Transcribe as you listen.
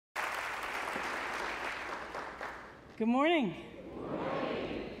Good morning. Good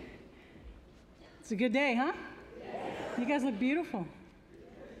morning. It's a good day, huh? Yes. You guys look beautiful.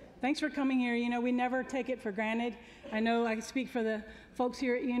 Thanks for coming here. You know, we never take it for granted. I know I speak for the folks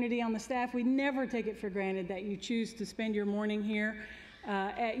here at Unity on the staff. We never take it for granted that you choose to spend your morning here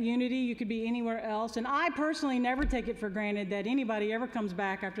at Unity. You could be anywhere else. And I personally never take it for granted that anybody ever comes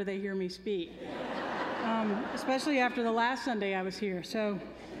back after they hear me speak, especially after the last Sunday I was here. So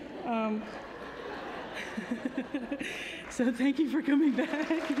thank you for coming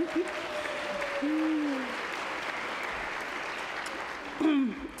back.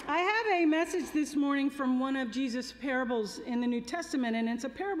 I have a message this morning from one of Jesus' parables in the New Testament, and it's a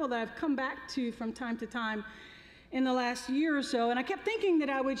parable that I've come back to from time to time in the last year or so, and I kept thinking that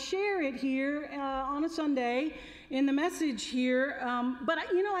I would share it here on a Sunday in the message here, but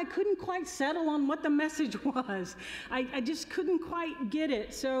I couldn't quite settle on what the message was. I just couldn't quite get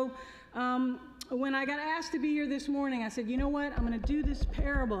it. So when I got asked to be here this morning, I said, you know what, I'm going to do this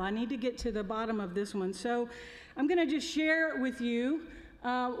parable. I need to get to the bottom of this one. So I'm going to just share with you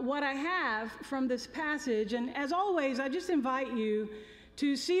what I have from this passage. And as always, I just invite you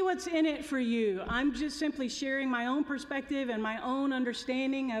to see what's in it for you. I'm just simply sharing my own perspective and my own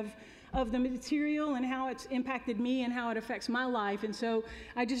understanding of the material and how it's impacted me and how it affects my life. And so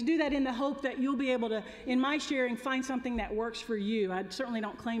I just do that in the hope that you'll be able to, in my sharing, find something that works for you. I certainly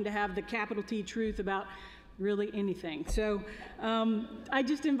don't claim to have the capital T truth about really anything. So I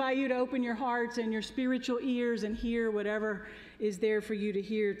just invite you to open your hearts and your spiritual ears and hear whatever is there for you to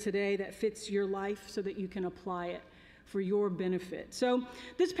hear today that fits your life so that you can apply it for your benefit. So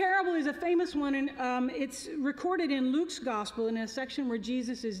this parable is a famous one, and it's recorded in Luke's gospel in a section where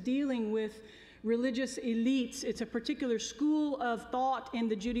Jesus is dealing with religious elites. It's a particular school of thought in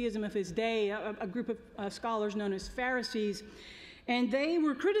the Judaism of his day, a group of scholars known as Pharisees, and they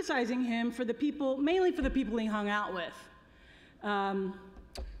were criticizing him for the people, mainly for the people he hung out with.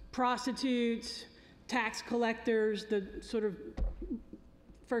 Prostitutes, tax collectors, the sort of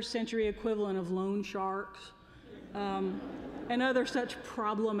first century equivalent of loan sharks, and other such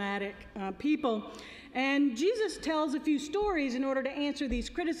problematic people. And Jesus tells a few stories in order to answer these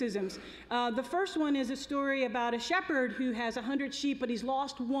criticisms. The first one is a story about a shepherd who has 100 sheep, but he's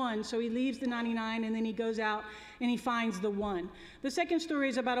lost one, so he leaves the 99, and then he goes out and he finds the one. The second story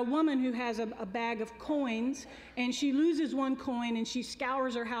is about a woman who has a bag of coins, and she loses one coin, and she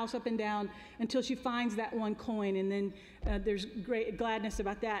scours her house up and down until she finds that one coin, and then there's great gladness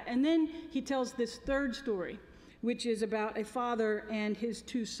about that. And then he tells this third story, which is about a father and his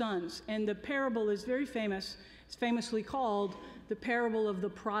two sons. And the parable is very famous. It's famously called the parable of the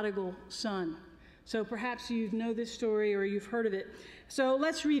prodigal son. So perhaps you know this story or you've heard of it. So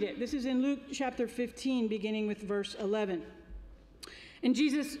let's read it. This is in Luke chapter 15, beginning with verse 11. And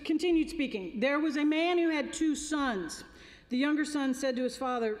Jesus continued speaking. There was a man who had two sons. The younger son said to his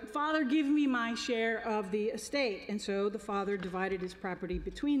father, "Father, give me my share of the estate." And so the father divided his property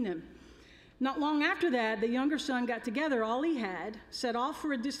between them. Not long after that, the younger son got together all he had, set off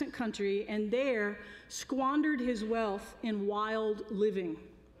for a distant country, and there squandered his wealth in wild living.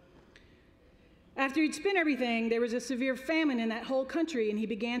 After he'd spent everything, there was a severe famine in that whole country, and he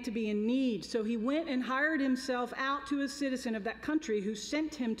began to be in need. So he went and hired himself out to a citizen of that country who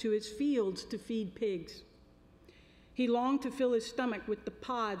sent him to his fields to feed pigs. He longed to fill his stomach with the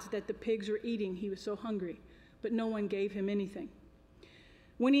pods that the pigs were eating. He was so hungry, but no one gave him anything.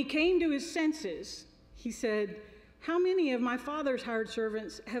 When he came to his senses, he said, "How many of my father's hired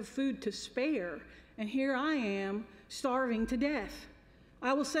servants have food to spare, and here I am starving to death?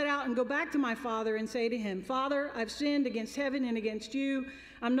 I will set out and go back to my father and say to him, 'Father, I've sinned against heaven and against you.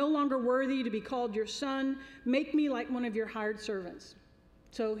 I'm no longer worthy to be called your son. Make me like one of your hired servants.'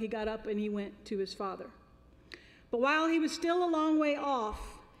 So he got up and he went to his father. But while he was still a long way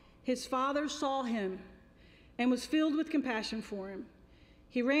off, his father saw him and was filled with compassion for him.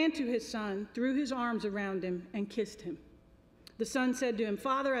 He ran to his son, threw his arms around him, and kissed him. The son said to him,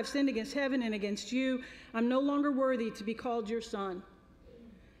 'Father, I've sinned against heaven and against you. I'm no longer worthy to be called your son.'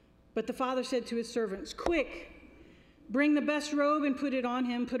 But the father said to his servants, 'Quick, bring the best robe and put it on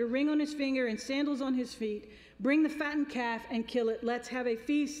him. Put a ring on his finger and sandals on his feet. Bring the fattened calf and kill it. Let's have a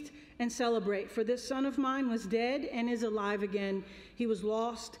feast and celebrate. For this son of mine was dead and is alive again. He was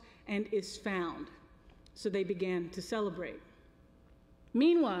lost and is found.' So they began to celebrate.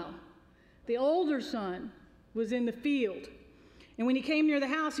 Meanwhile, the older son was in the field. And when he came near the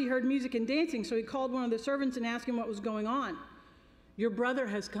house, he heard music and dancing. So he called one of the servants and asked him what was going on. 'Your brother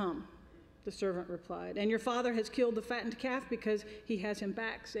has come,' the servant replied, 'and your father has killed the fattened calf because he has him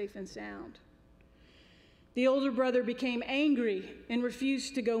back safe and sound.' The older brother became angry and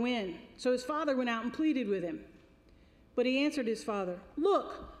refused to go in. So his father went out and pleaded with him. But he answered his father,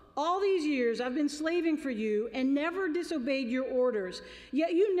 'Look, all these years I've been slaving for you and never disobeyed your orders.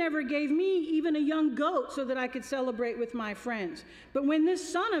 Yet you never gave me even a young goat so that I could celebrate with my friends. But when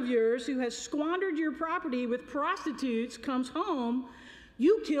this son of yours, who has squandered your property with prostitutes, comes home,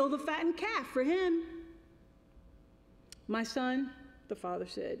 you kill the fattened calf for him.' 'My son,' the father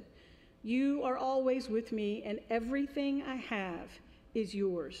said, 'you are always with me, and everything I have is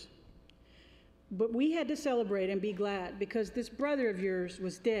yours. But we had to celebrate and be glad because this brother of yours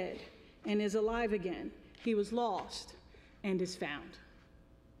was dead and is alive again. He was lost and is found.'"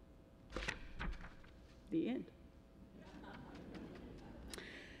 The end.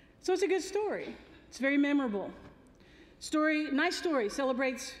 So it's a good story. It's very memorable. Nice story.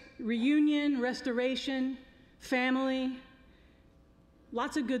 Celebrates reunion, restoration, family.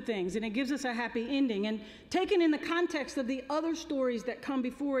 Lots of good things, and it gives us a happy ending. And taken in the context of the other stories that come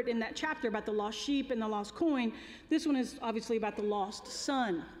before it in that chapter about the lost sheep and the lost coin, this one is obviously about the lost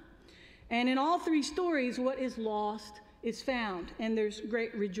son. And in all three stories, what is lost is found, and there's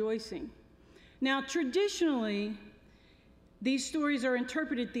great rejoicing. Now, traditionally, these stories are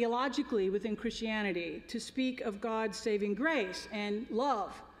interpreted theologically within Christianity to speak of God's saving grace and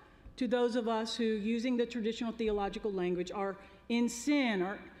love to those of us who, using the traditional theological language, are in sin,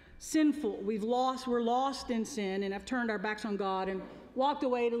 are sinful. We're lost in sin and have turned our backs on God and walked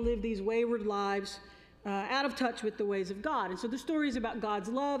away to live these wayward lives out of touch with the ways of God. And so the story is about God's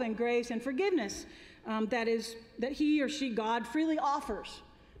love and grace and forgiveness that he or she, God, freely offers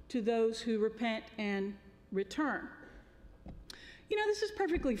to those who repent and return. You know, this is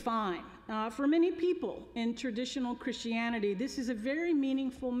perfectly fine. For many people in traditional Christianity, this is a very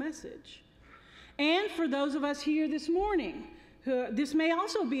meaningful message. And for those of us here this morning, this may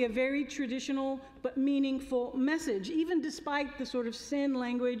also be a very traditional but meaningful message, even despite the sort of sin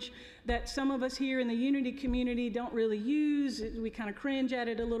language that some of us here in the Unity community don't really use. We kind of cringe at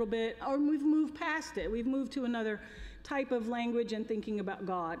it a little bit, or we've moved past it. We've moved to another type of language and thinking about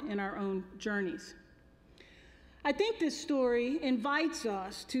God in our own journeys. I think this story invites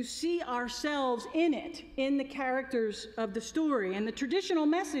us to see ourselves in it, in the characters of the story. And the traditional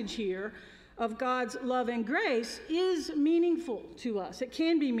message here of God's love and grace is meaningful to us. It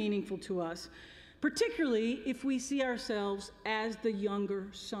can be meaningful to us, particularly if we see ourselves as the younger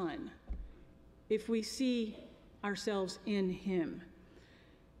son, if we see ourselves in him.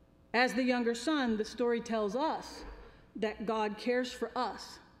 As the younger son, the story tells us that God cares for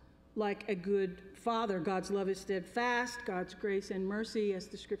us like a good Father. God's love is steadfast. God's grace and mercy, as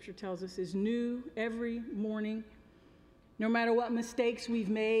the scripture tells us, is new every morning. No matter what mistakes we've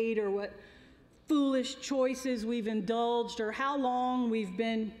made or what foolish choices we've indulged or how long we've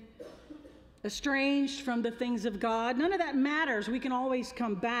been estranged from the things of God, none of that matters. We can always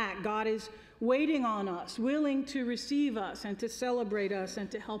come back. God is waiting on us, willing to receive us and to celebrate us and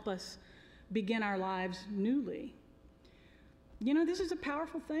to help us begin our lives newly. You know, this is a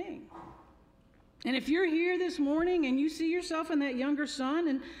powerful thing. And if you're here this morning and you see yourself in that younger son,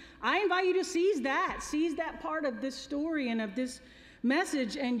 and I invite you to seize that part of this story and of this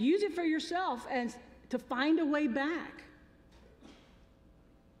message and use it for yourself and to find a way back.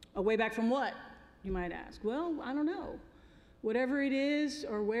 A way back from what, you might ask? Well, I don't know. Whatever it is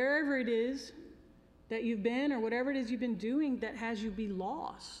or wherever it is that you've been or whatever it is you've been doing that has you be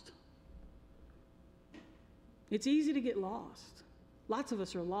lost. It's easy to get lost. Lots of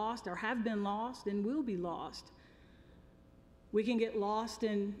us are lost or have been lost and will be lost. We can get lost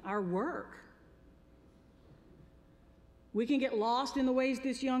in our work. We can get lost in the ways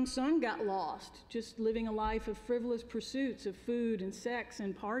this young son got lost, just living a life of frivolous pursuits of food and sex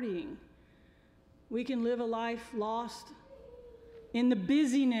and partying. We can live a life lost in the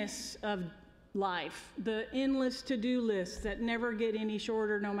busyness of life, the endless to-do lists that never get any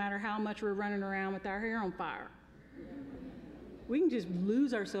shorter no matter how much we're running around with our hair on fire. We can just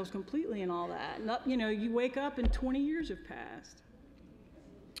lose ourselves completely in all that. You wake up and 20 years have passed.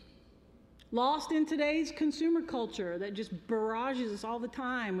 Lost in today's consumer culture that just barrages us all the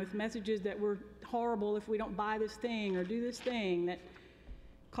time with messages that we're horrible if we don't buy this thing or do this thing that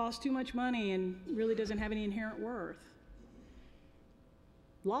costs too much money and really doesn't have any inherent worth.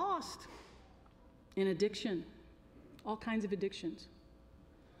 Lost in addiction, all kinds of addictions.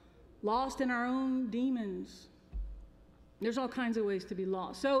 Lost in our own demons. There's all kinds of ways to be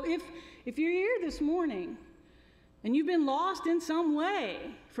lost. So if you're here this morning and you've been lost in some way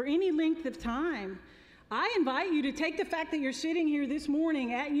for any length of time, I invite you to take the fact that you're sitting here this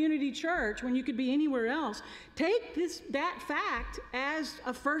morning at Unity Church when you could be anywhere else, take that fact as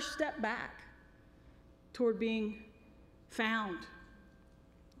a first step back toward being found,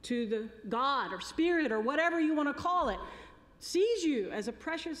 to the God or Spirit or whatever you want to call it, sees you as a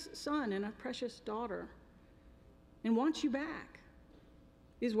precious son and a precious daughter and wants you back,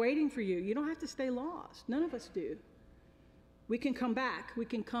 is waiting for you. You don't have to stay lost. None of us do. We can come back. We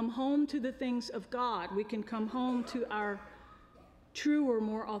can come home to the things of God. We can come home to our truer,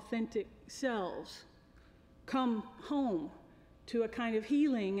 more authentic selves. Come home to a kind of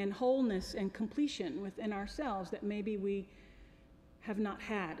healing and wholeness and completion within ourselves that maybe we have not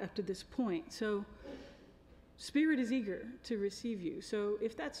had up to this point. So Spirit is eager to receive you. So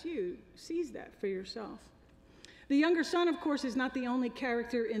if that's you, seize that for yourself. The younger son, of course, is not the only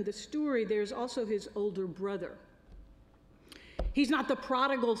character in the story. There's also his older brother. He's not the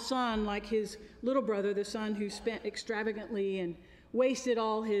prodigal son like his little brother, the son who spent extravagantly and wasted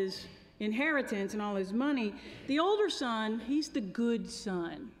all his inheritance and all his money. The older son, he's the good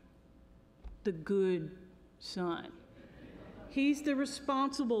son. The good son. He's the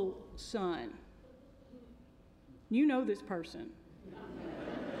responsible son. You know this person.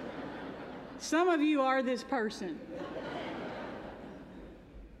 Some of you are this person.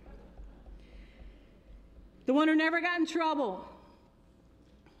 The one who never got in trouble.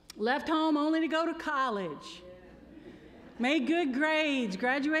 Left home only to go to college. Made good grades,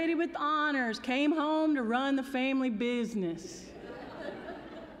 graduated with honors, came home to run the family business.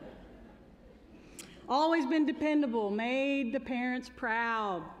 Always been dependable, made the parents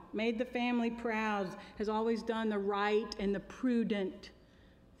proud, made the family proud, has always done the right and the prudent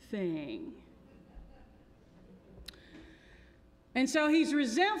thing. And so he's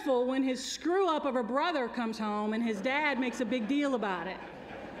resentful when his screw up of a brother comes home and his dad makes a big deal about it.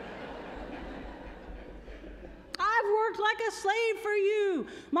 I've worked like a slave for you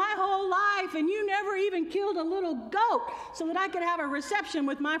my whole life, and you never even killed a little goat so that I could have a reception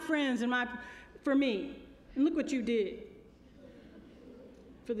with my friends and for me. And look what you did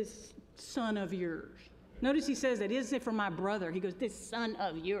for this son of yours. Notice he says that. He doesn't say for my brother. He goes, this son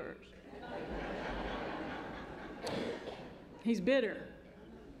of yours. He's bitter.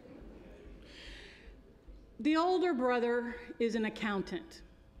 The older brother is an accountant.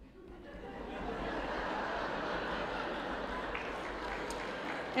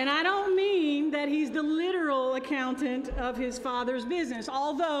 And I don't mean that he's the literal accountant of his father's business,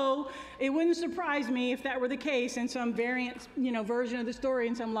 although it wouldn't surprise me if that were the case in some variant, version of the story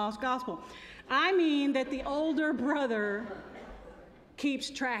in some lost gospel. I mean that the older brother keeps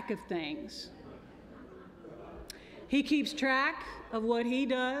track of things. He keeps track of what he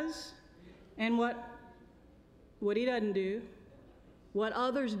does and what he doesn't do, what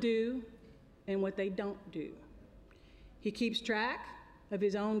others do and what they don't do. He keeps track of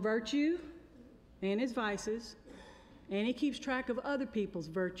his own virtue and his vices, and he keeps track of other people's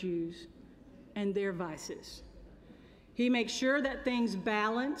virtues and their vices. He makes sure that things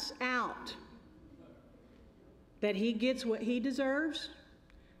balance out, that he gets what he deserves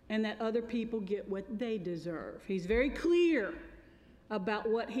and that other people get what they deserve. He's very clear about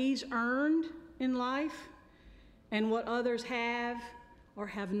what he's earned in life and what others have or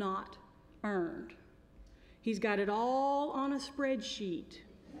have not earned. He's got it all on a spreadsheet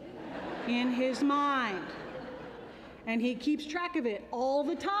in his mind. And he keeps track of it all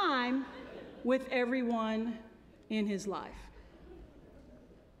the time with everyone in his life.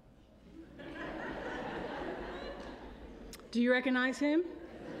 Do you recognize him?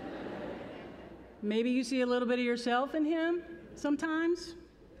 Maybe you see a little bit of yourself in him sometimes.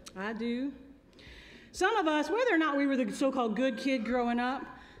 I do. Some of us, whether or not we were the so-called good kid growing up,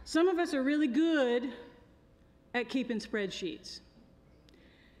 some of us are really good at keeping spreadsheets,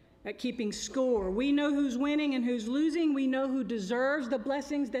 at keeping score. We know who's winning and who's losing. We know who deserves the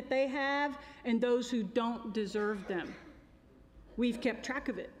blessings that they have and those who don't deserve them. We've kept track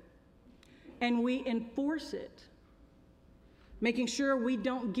of it, and we enforce it, making sure we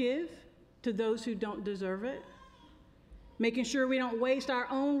don't give to those who don't deserve it, making sure we don't waste our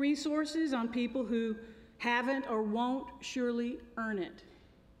own resources on people who haven't or won't surely earn it.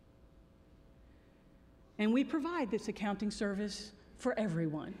 And we provide this accounting service for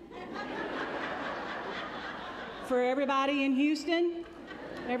everyone. For everybody in Houston,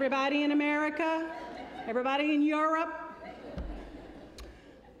 everybody in America, everybody in Europe,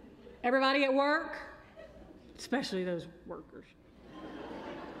 everybody at work, especially those workers.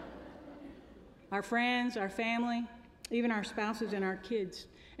 Our friends, our family, even our spouses and our kids.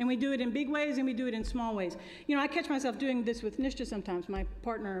 And we do it in big ways and we do it in small ways. I catch myself doing this with Nishta sometimes, my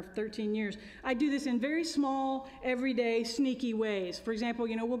partner of 13 years. I do this in very small, everyday, sneaky ways. For example,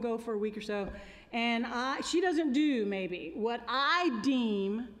 we'll go for a week or so, and she doesn't do maybe what I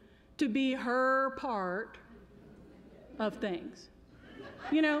deem to be her part of things.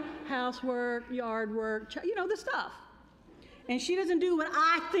 You know, housework, yard work, the stuff. And she doesn't do what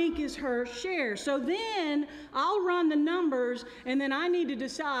I think is her share. So then I'll run the numbers, and then I need to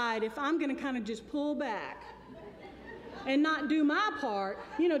decide if I'm going to kind of just pull back and not do my part,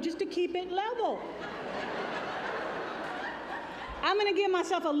 just to keep it level. I'm going to give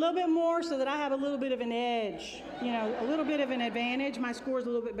myself a little bit more so that I have a little bit of an edge, a little bit of an advantage. My score's a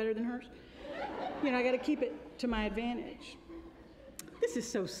little bit better than hers. I got to keep it to my advantage. This is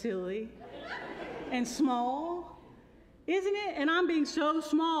so silly and small, isn't it? And I'm being so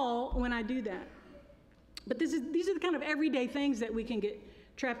small when I do that. But these are the kind of everyday things that we can get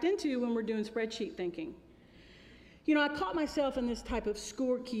trapped into when we're doing spreadsheet thinking. I caught myself in this type of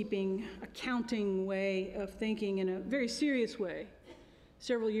scorekeeping, accounting way of thinking in a very serious way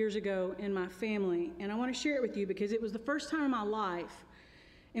several years ago in my family. And I want to share it with you because it was the first time in my life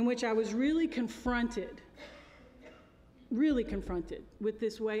in which I was really confronted with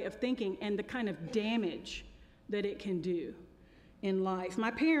this way of thinking and the kind of damage that it can do in life. My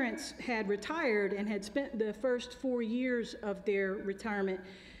parents had retired and had spent the first 4 years of their retirement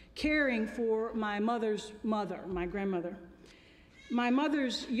caring for my mother's mother, my grandmother. My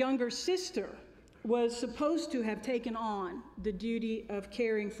mother's younger sister was supposed to have taken on the duty of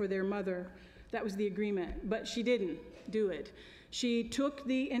caring for their mother. That was the agreement, but she didn't do it. She took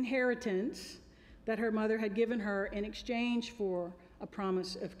the inheritance that her mother had given her in exchange for a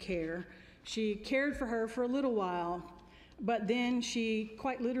promise of care. She cared for her for a little while, but then she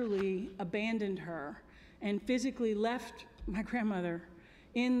quite literally abandoned her and physically left my grandmother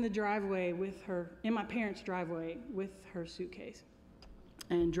in my parents' driveway with her suitcase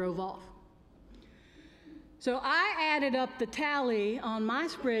and drove off. So I added up the tally on my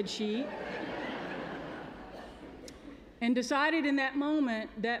spreadsheet and decided in that moment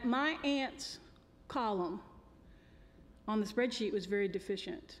that my aunt's column on the spreadsheet was very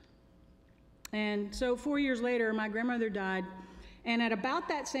deficient. And so 4 years later, my grandmother died, and at about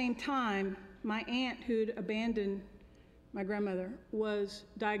that same time, my aunt who'd abandoned my grandmother was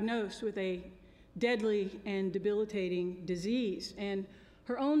diagnosed with a deadly and debilitating disease, and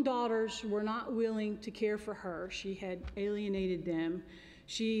her own daughters were not willing to care for her. She had alienated them.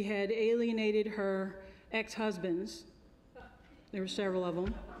 She had alienated her ex-husbands, there were several of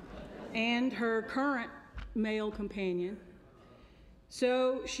them, and her current male companion.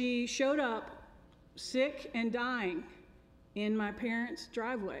 So she showed up sick and dying in my parents'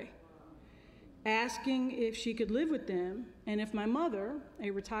 driveway, asking if she could live with them and if my mother,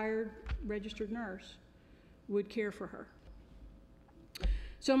 a retired registered nurse, would care for her.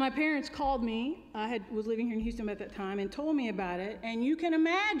 So my parents called me. I was living here in Houston at that time and told me about it. And you can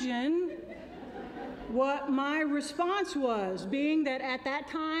imagine what my response was, being that at that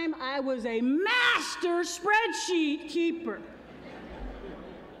time I was a master spreadsheet keeper.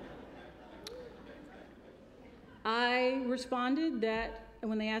 I responded that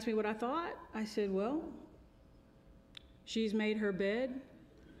when they asked me what I thought, I said, well, she's made her bed,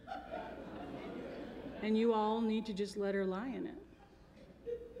 and you all need to just let her lie in it.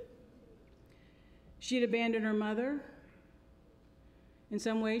 She had abandoned her mother. In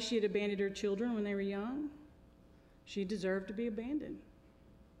some ways, she had abandoned her children when they were young. She deserved to be abandoned.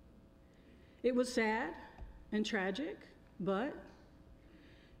 It was sad and tragic, but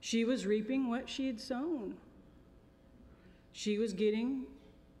she was reaping what she had sown. She was getting,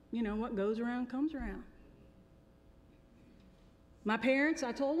 what goes around comes around. My parents,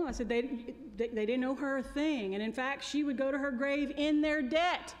 I told them, I said they didn't owe her a thing. And in fact, she would go to her grave in their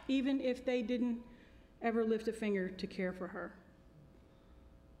debt, even if they didn't ever lift a finger to care for her.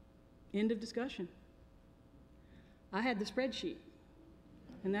 End of discussion. I had the spreadsheet,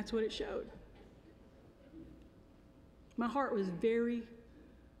 and that's what it showed. My heart was very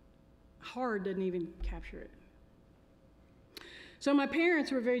hard, doesn't even capture it. So my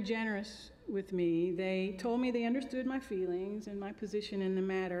parents were very generous with me. They told me they understood my feelings and my position in the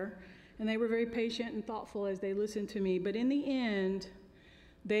matter, and they were very patient and thoughtful as they listened to me. But in the end,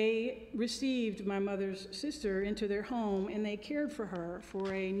 they received my mother's sister into their home, and they cared for her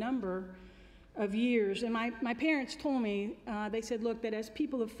for a number of years. And my parents told me, they said, look, that as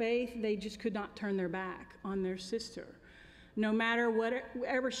people of faith, they just could not turn their back on their sister, no matter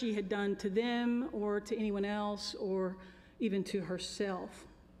whatever she had done to them or to anyone else or even to herself.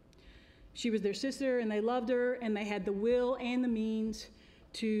 She was their sister, and they loved her, and they had the will and the means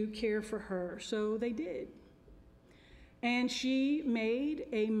to care for her. So they did. And she made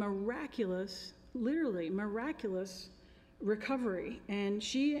a miraculous, literally miraculous recovery. And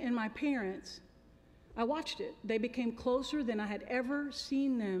she and my parents, I watched it. They became closer than I had ever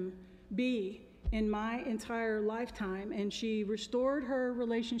seen them be in my entire lifetime, and she restored her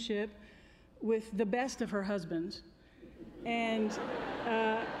relationship with the best of her husbands. And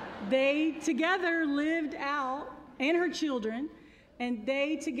they together lived out, and her children, and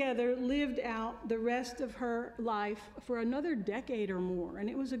they together lived out the rest of her life for another decade or more. And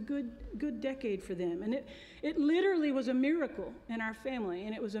it was a good decade for them. And it literally was a miracle in our family.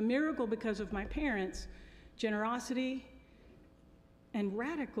 And it was a miracle because of my parents' generosity and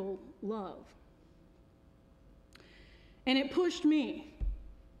radical love. And it pushed me,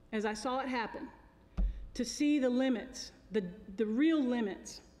 as I saw it happen, to see the limits, the real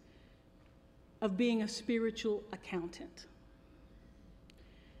limits of being a spiritual accountant.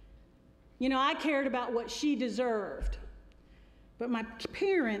 You know, I cared about what she deserved, but my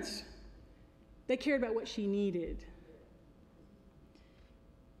parents, they cared about what she needed.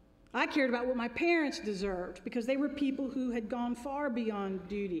 I cared about what my parents deserved because they were people who had gone far beyond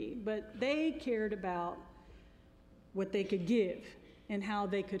duty, but they cared about what they could give and how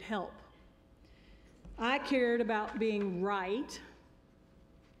they could help. I cared about being right.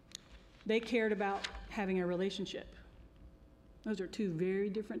 They cared about having a relationship. Those are two very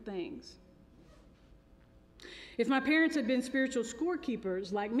different things. If my parents had been spiritual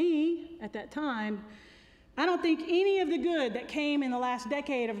scorekeepers like me at that time, I don't think any of the good that came in the last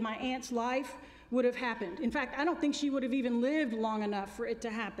decade of my aunt's life would have happened. In fact, I don't think she would have even lived long enough for it to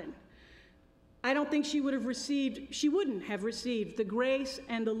happen. I don't think she wouldn't have received the grace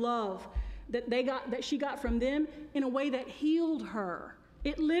and the love that she got from them in a way that healed her.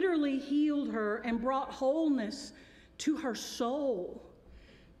 It literally healed her and brought wholeness to her soul.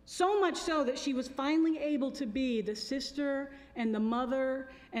 So much so that she was finally able to be the sister and the mother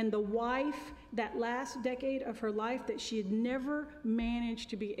and the wife that last decade of her life that she had never managed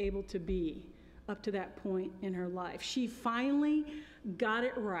to be able to be up to that point in her life. She finally got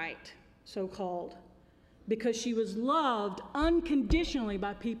it right, so-called, because she was loved unconditionally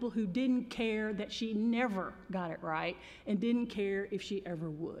by people who didn't care that she never got it right and didn't care if she ever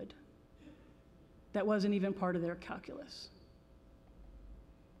would. That wasn't even part of their calculus.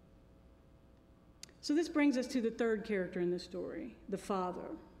 So this brings us to the third character in this story, the father.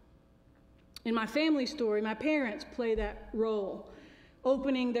 In my family story, my parents play that role,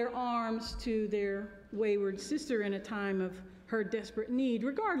 opening their arms to their wayward sister in a time of her desperate need,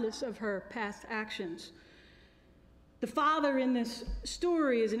 regardless of her past actions. The father in this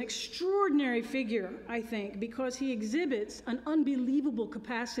story is an extraordinary figure, I think, because he exhibits an unbelievable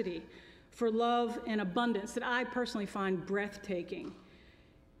capacity for love and abundance that I personally find breathtaking.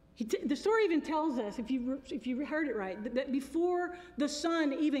 The story even tells us, if you heard it right, that before the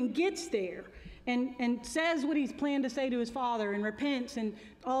son even gets there and says what he's planned to say to his father and repents and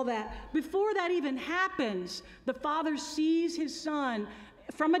all that, before that even happens, the father sees his son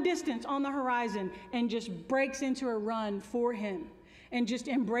from a distance on the horizon and just breaks into a run for him and just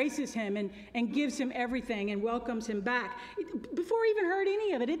embraces him and gives him everything and welcomes him back. Before he even heard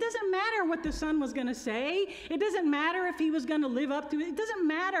any of it, it doesn't matter what the son was going to say. It doesn't matter if he was going to live up to it. It doesn't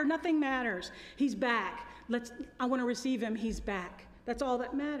matter. Nothing matters. He's back. I want to receive him. He's back. That's all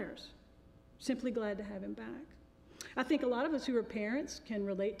that matters. Simply glad to have him back. I think a lot of us who are parents can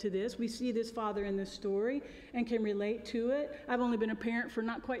relate to this. We see this father in this story and can relate to it. I've only been a parent for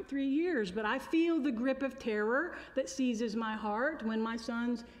not quite 3 years, but I feel the grip of terror that seizes my heart when my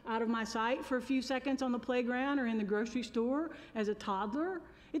son's out of my sight for a few seconds on the playground or in the grocery store as a toddler.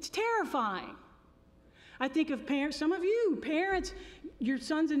 It's terrifying. I think of parents, some of you, parents, your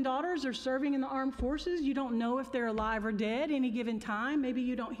sons and daughters are serving in the armed forces. You don't know if they're alive or dead any given time. Maybe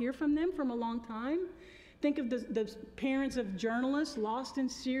you don't hear from them from a long time. Think of the parents of journalists lost in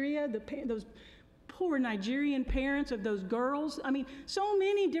Syria, those poor Nigerian parents of those girls. I mean, so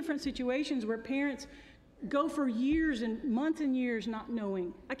many different situations where parents go for years and months and years not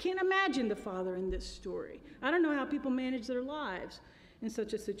knowing. I can't imagine the father in this story. I don't know how people manage their lives in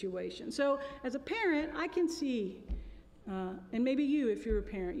such a situation. So as a parent, I can see, and maybe you, if you're a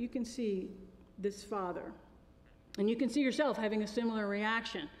parent, you can see this father. And you can see yourself having a similar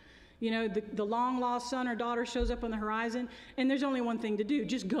reaction. You know, the long-lost son or daughter shows up on the horizon, and there's only one thing to do.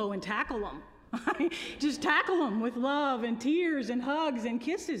 Just go and tackle them. Just tackle them with love and tears and hugs and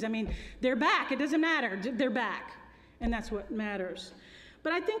kisses. I mean, they're back. It doesn't matter. They're back. And that's what matters.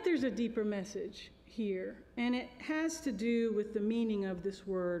 But I think there's a deeper message here, and it has to do with the meaning of this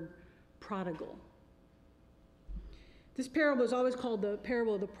word, prodigal. This parable is always called the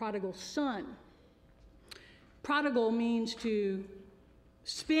parable of the prodigal son. Prodigal means to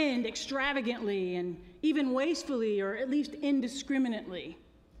spend extravagantly and even wastefully, or at least indiscriminately.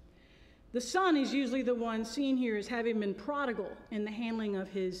 The son is usually the one seen here as having been prodigal in the handling of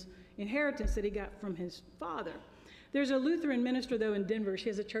his inheritance that he got from his father. There's a Lutheran minister, though, in Denver. She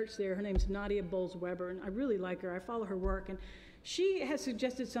has a church there. Her name's Nadia Bowles-Weber, and I really like her. I follow her work, and she has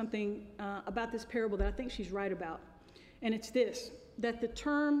suggested something about this parable that I think she's right about. And it's this, that the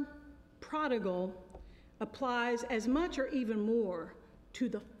term prodigal applies as much or even more to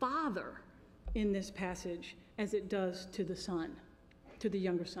the father in this passage as it does to the son, to the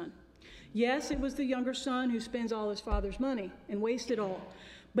younger son. Yes, it was the younger son who spends all his father's money and wastes it all,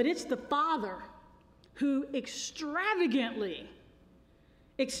 but it's the father who extravagantly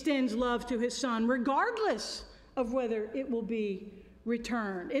extends love to his son, regardless of whether it will be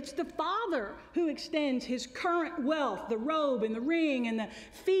returned. It's the father who extends his current wealth, the robe and the ring and the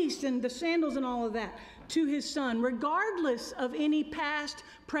feast and the sandals and all of that, to his son, regardless of any past,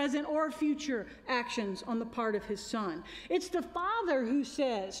 present, or future actions on the part of his son. It's the father who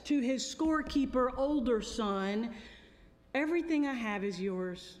says to his scorekeeper older son, "Everything I have is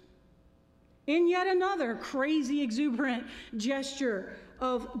yours." In yet another crazy, exuberant gesture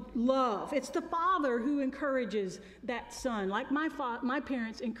of love. It's the father who encourages that son, like my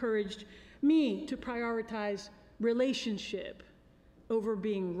parents encouraged me to prioritize relationship over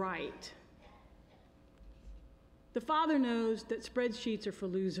being right. The father knows that spreadsheets are for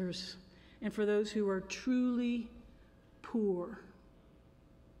losers and for those who are truly poor.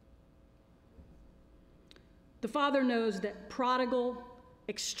 The father knows that prodigal,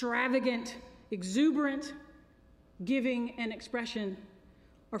 extravagant, exuberant giving and expression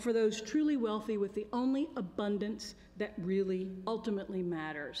are for those truly wealthy with the only abundance that really ultimately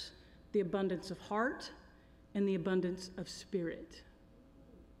matters, the abundance of heart and the abundance of spirit.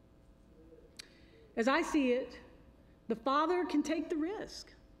 As I see it, the father can take the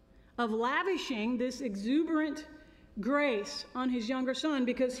risk of lavishing this exuberant grace on his younger son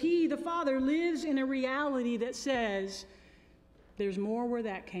because he, the father, lives in a reality that says there's more where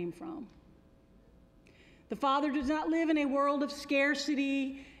that came from. The father does not live in a world of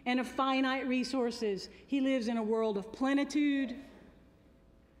scarcity and of finite resources. He lives in a world of plenitude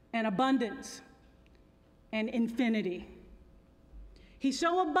and abundance and infinity. He's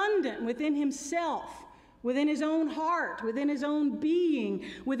so abundant within himself, within his own heart, within his own being,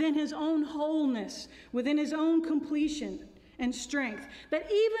 within his own wholeness, within his own completion and strength, that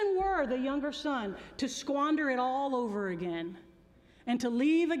even were the younger son to squander it all over again and to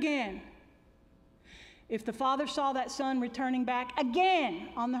leave again, if the father saw that son returning back again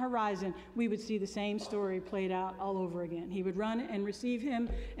on the horizon, we would see the same story played out all over again. He would run and receive him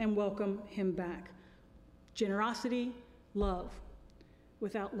and welcome him back. Generosity, love,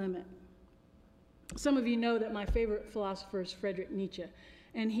 without limit. Some of you know that my favorite philosopher is Friedrich Nietzsche,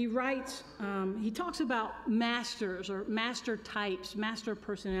 and he writes, he talks about masters or master types, master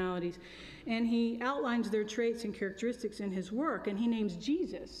personalities, and he outlines their traits and characteristics in his work, and he names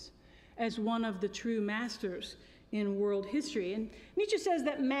Jesus as one of the true masters in world history. And Nietzsche says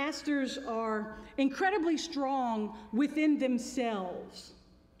that masters are incredibly strong within themselves.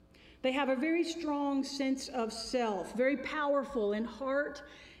 They have a very strong sense of self, very powerful in heart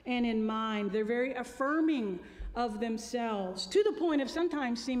and in mind. They're very affirming of themselves, to the point of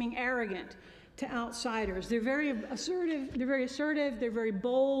sometimes seeming arrogant to outsiders. They're very assertive, they're very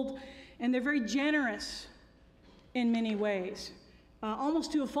bold, and they're very generous in many ways,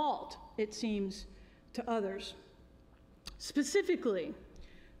 almost to a fault, it seems, to others. Specifically,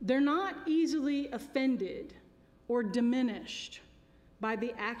 they're not easily offended or diminished by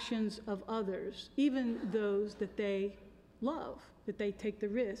the actions of others, even those that they love, that they take the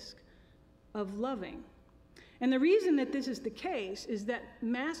risk of loving. And the reason that this is the case is that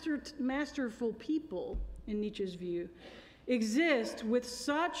masterful people, in Nietzsche's view, exist with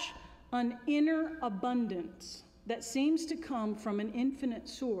such an inner abundance that seems to come from an infinite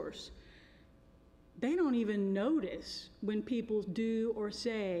source. They don't even notice when people do or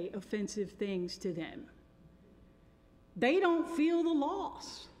say offensive things to them. They don't feel the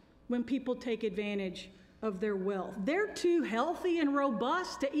loss when people take advantage of their wealth. They're too healthy and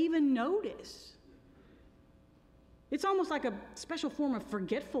robust to even notice. It's almost like a special form of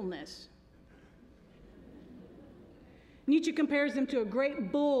forgetfulness. Nietzsche compares them to a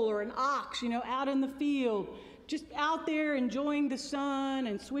great bull or an ox, out in the field, just out there enjoying the sun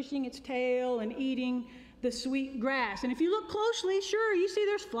and swishing its tail and eating the sweet grass. And if you look closely, sure, you see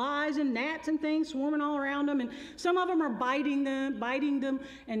there's flies and gnats and things swarming all around them, and some of them are biting them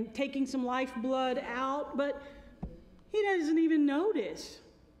and taking some lifeblood out, but he doesn't even notice.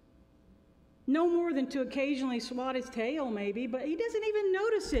 No more than to occasionally swat his tail, maybe, but he doesn't even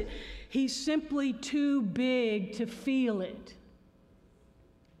notice it. He's simply too big to feel it.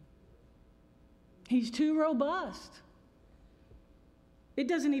 He's too robust. It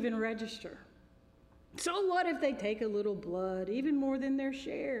doesn't even register. So what if they take a little blood, even more than their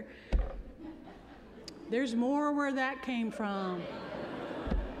share? There's more where that came from.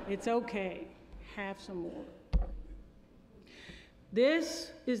 It's okay. Have some more.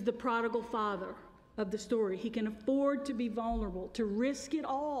 This is the prodigal father of the story. He can afford to be vulnerable, to risk it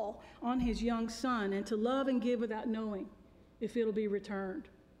all on his young son, and to love and give without knowing if it'll be returned.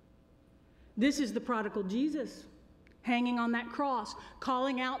 This is the prodigal Jesus, hanging on that cross,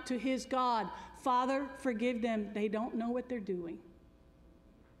 calling out to his God, Father, forgive them. They don't know what they're doing.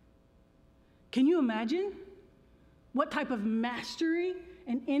 Can you imagine what type of mastery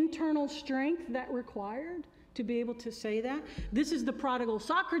and internal strength that required to be able to say that? This is the prodigal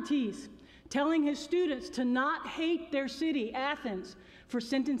Socrates telling his students to not hate their city, Athens, for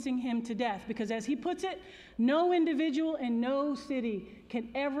sentencing him to death. Because as he puts it, no individual and no city can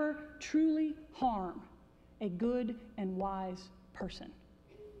ever truly harm a good and wise person.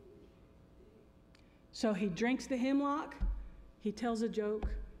 So he drinks the hemlock, he tells a joke,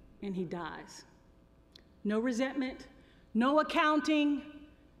 and he dies. No resentment, no accounting,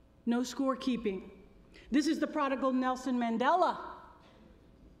 no scorekeeping. This is the prodigal Nelson Mandela.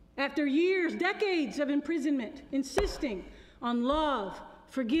 After years, decades of imprisonment, insisting on love,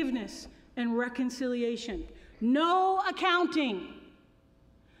 forgiveness, and reconciliation. No accounting,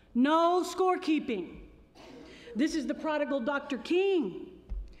 no scorekeeping. This is the prodigal Dr. King,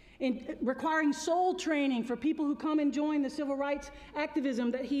 requiring soul training for people who come and join the civil rights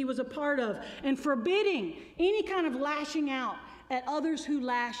activism that he was a part of, and forbidding any kind of lashing out at others who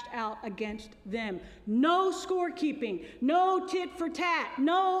lashed out against them. No scorekeeping, no tit for tat,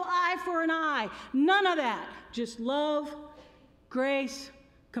 no eye for an eye, none of that. Just love, grace,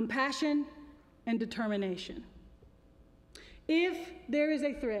 compassion, and determination. If there is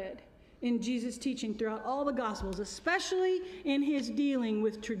a thread in Jesus' teaching throughout all the Gospels, especially in his dealing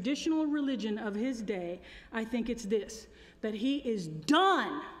with traditional religion of his day, I think it's this, that he is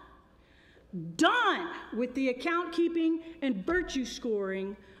done with the account keeping and virtue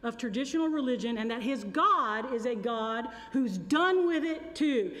scoring of traditional religion, and that his God is a God who's done with it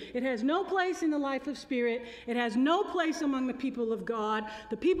too. It has no place in the life of spirit. It has no place among the people of God.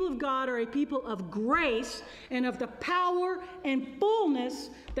 The people of God are a people of grace and of the power and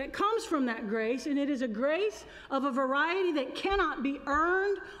fullness that comes from that grace, and it is a grace of a variety that cannot be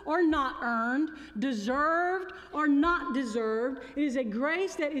earned or not earned, deserved or not deserved. It is a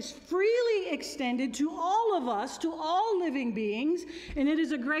grace that is freely extended to all of us, to all living beings, and it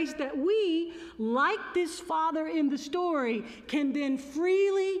is a grace that we, like this father in the story, can then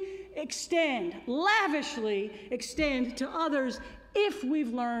freely extend, lavishly extend to others if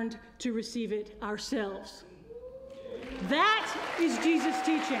we've learned to receive it ourselves. That is Jesus'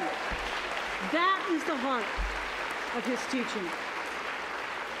 teaching. That is the heart of his teaching.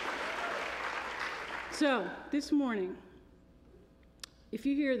 So, this morning, if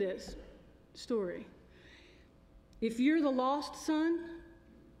you hear this story, if you're the lost son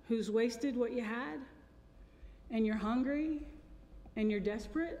who's wasted what you had, and you're hungry, and you're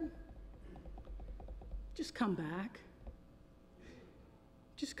desperate, just come back.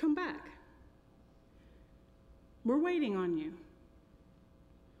 Just come back. We're waiting on you.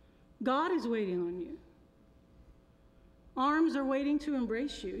 God is waiting on you. Arms are waiting to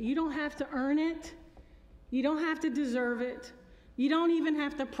embrace you. You don't have to earn it. You don't have to deserve it. You don't even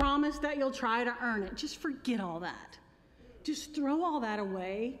have to promise that you'll try to earn it. Just forget all that. Just throw all that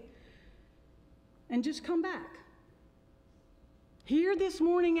away and just come back. Here this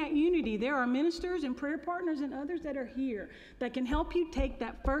morning at Unity, there are ministers and prayer partners and others that are here that can help you take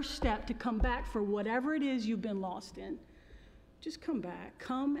that first step to come back for whatever it is you've been lost in. Just come back.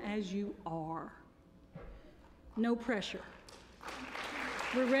 Come as you are. No pressure.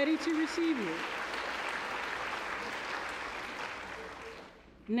 We're ready to receive you.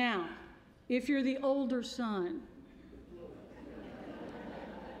 Now, if you're the older son,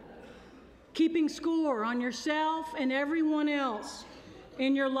 keeping score on yourself and everyone else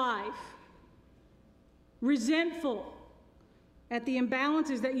in your life, resentful at the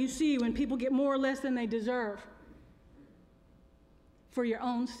imbalances that you see when people get more or less than they deserve, for your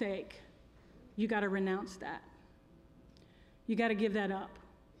own sake, you got to renounce that. You got to give that up.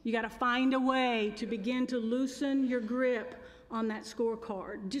 You got to find a way to begin to loosen your grip on that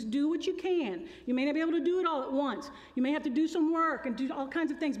scorecard. Just do what you can. You may not be able to do it all at once. You may have to do some work and do all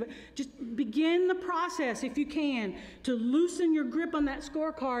kinds of things, but just begin the process, if you can, to loosen your grip on that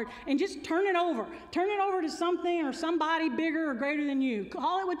scorecard and just turn it over. Turn it over to something or somebody bigger or greater than you.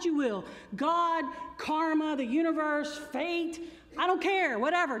 Call it what you will. God, karma, the universe, fate, I don't care,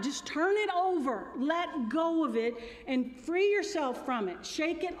 whatever. Just turn it over. Let go of it and free yourself from it.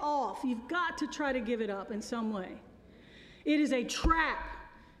 Shake it off. You've got to try to give it up in some way. It is a trap,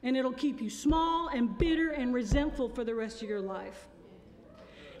 and it'll keep you small and bitter and resentful for the rest of your life.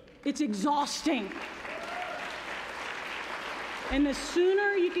 It's exhausting. And the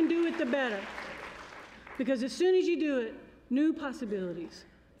sooner you can do it, the better. Because as soon as you do it, new possibilities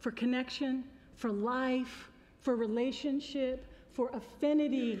for connection, for life, for relationship, for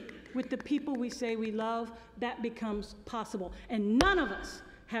affinity with the people we say we love, that becomes possible. And none of us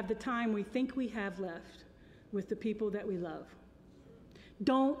have the time we think we have left with the people that we love.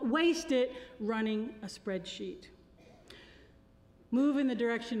 Don't waste it running a spreadsheet. Move in the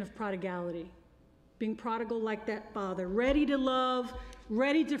direction of prodigality, being prodigal like that father, ready to love,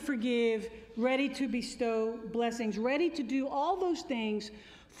 ready to forgive, ready to bestow blessings, ready to do all those things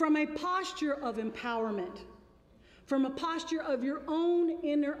from a posture of empowerment, from a posture of your own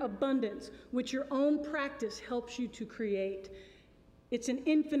inner abundance, which your own practice helps you to create. It's an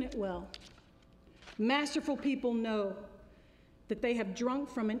infinite well. Masterful people know that they have drunk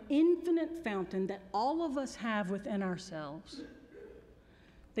from an infinite fountain that all of us have within ourselves.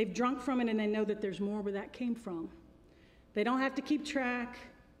 They've drunk from it, and they know that there's more where that came from. They don't have to keep track.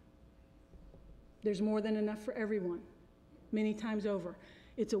 There's more than enough for everyone, many times over.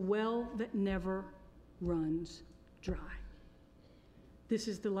 It's a well that never runs dry. This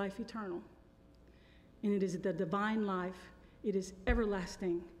is the life eternal, and it is the divine life. It is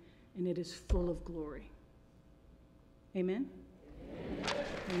everlasting, and it is full of glory. Amen?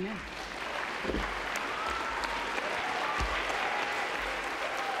 Amen. Amen.